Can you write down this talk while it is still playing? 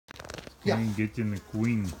Yeah. Can you get in the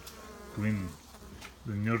queen,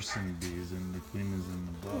 the nursing bees, and the queen is in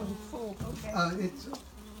the box. Oh, okay. It's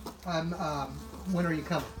when are you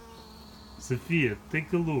coming? Sophia,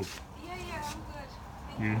 take a look. Yeah, I'm good.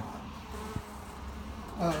 Thank You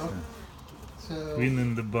Oh, so queen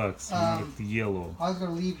in the box, marked yellow. I was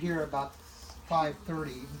gonna leave here about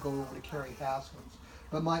 5:30 and go over to Carrie Haskell's.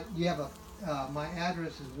 But you have my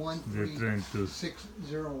address is They're trying to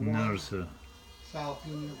 13601 nurse South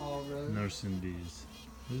Union Hall Road. nursing bees.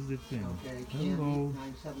 Where's the pin? Okay, Hello. Candy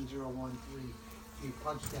 97013. You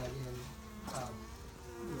punch that in.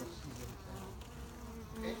 You'll see what it's at.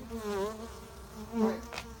 Okay. All right.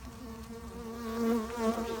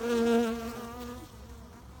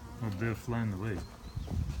 Oh, they're flying away.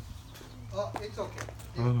 Oh, it's okay.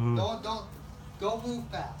 Uh-huh. Don't move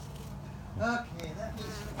fast. Okay, that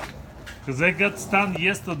means. Because I got stung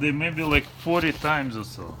yesterday maybe like 40 times or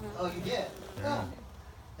so. Oh, you did? Yeah. Oh,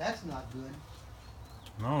 that's not good.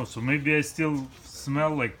 No, so maybe I still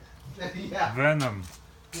smell like Yeah. venom.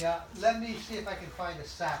 Yeah. Let me see if I can find a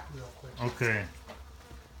sack real quick. Okay.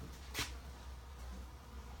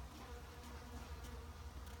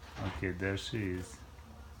 Okay, there she is.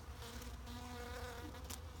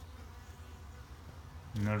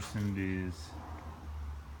 Nursing bees.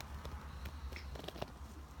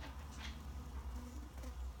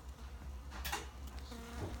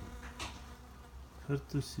 Hard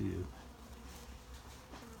to see you.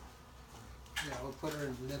 Yeah, we'll put her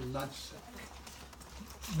in a little lunch sack.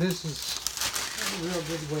 This is a real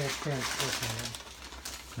good way of transporting them.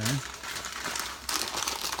 Okay.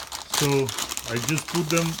 So I just put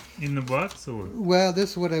them in the box or what? Well,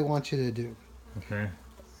 this is what I want you to do. Okay.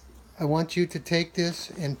 I want you to take this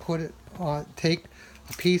and put it on. Take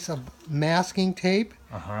a piece of masking tape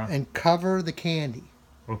Uh-huh. and cover the candy.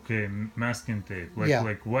 Okay, masking tape. Like Yeah.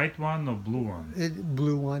 like white one or blue one?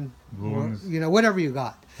 Blue one, Blue or, one is- whatever you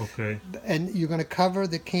got. Okay. And you're going to cover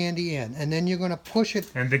the candy in, and then you're going to push it.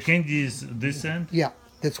 And the candy is this end? Yeah,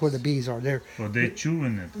 that's where the bees are. Or they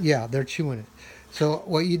chewing it? Yeah, they're chewing it. So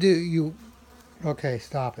what you do, okay,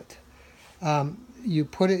 stop it. You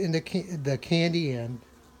put it in the candy in.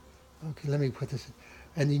 Okay, let me put this in.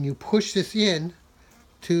 And then you push this in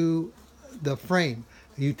to the frame.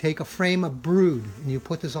 You take a frame of brood and you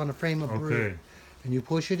put this on a frame of brood. Okay. And you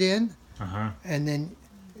push it in, Uh-huh. and then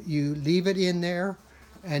you leave it in there,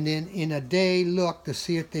 and then in a day look to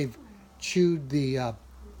see if they've chewed the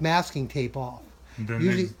masking tape off. The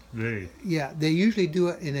Usually- next day. Yeah, they usually do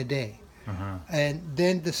it in a day. Uh-huh. And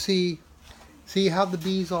then to see how the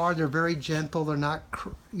bees are. They're very gentle. They're not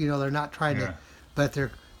they're not trying Yeah. to, but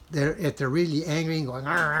if they're really angry and going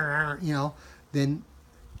 "Arr, arr, arr," then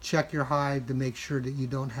check your hive to make sure that you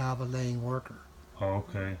don't have a laying worker. Oh,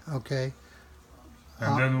 okay. Okay.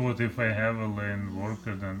 And then what if I have a laying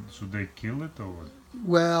worker? Then should they kill it or what?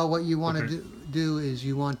 Well, what you want Okay. to do is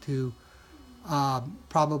you want to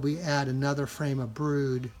probably add another frame of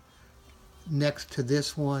brood next to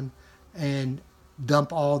this one and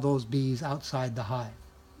dump all those bees outside the hive.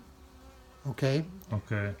 Okay?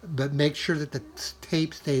 Okay. But make sure that the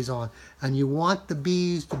tape stays on. And you want the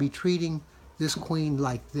bees to be treating this queen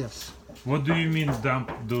like this. What do you mean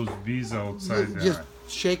dump those bees outside the Just hive?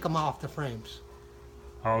 shake them off the frames.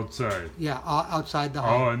 Outside? Yeah, outside the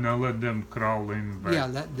Oh, hive. and I'll let them crawl in back. Yeah,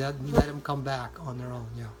 let them come back on their own.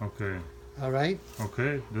 Yeah. Okay. All right?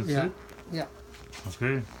 Okay, that's Yeah. it? Yeah.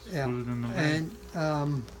 Okay. Yeah. Put it in the bag.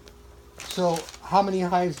 And so how many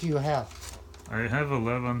hives do you have? I have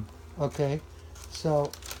 11. Okay.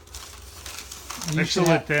 So you should Actually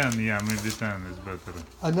have- 10, yeah, maybe 10 is better.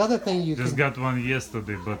 another thing you Just can got one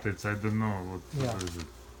yesterday, but it's, I don't know what Yeah. is it.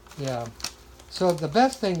 yeah. So the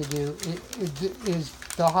best thing to do is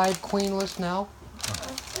the hive queenless now?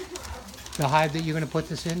 The hive that you're going to put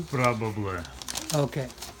this in? Probably. Okay.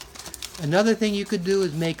 Another thing you could do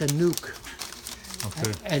is make a nuke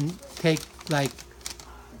Okay. and take like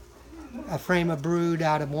a frame of brood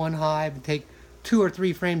out of one hive and take 2 or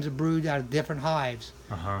 3 frames of brood out of different hives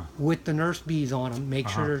Uh-huh. with the nurse bees on them. Make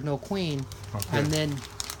sure Uh-huh. there's no queen, Okay. and then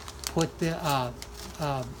put them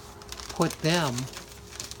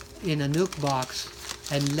in a nuke box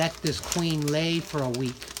and let this queen lay for a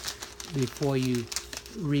week before you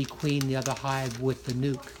requeen the other hive with the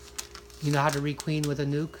nuke. You know how to requeen with a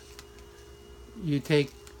nuke? You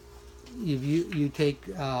take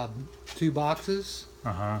 2 boxes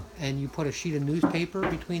Uh-huh. and you put a sheet of newspaper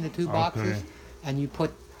between the 2 boxes, Okay. and you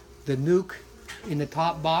put the nuke in the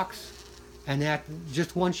top box, and after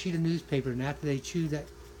just one sheet of newspaper, and after they chew that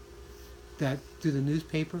through the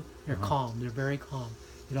newspaper, they're calm. They're very calm.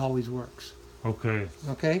 It always works. Okay.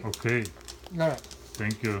 Okay. Okay. All right.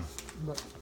 Thank you. But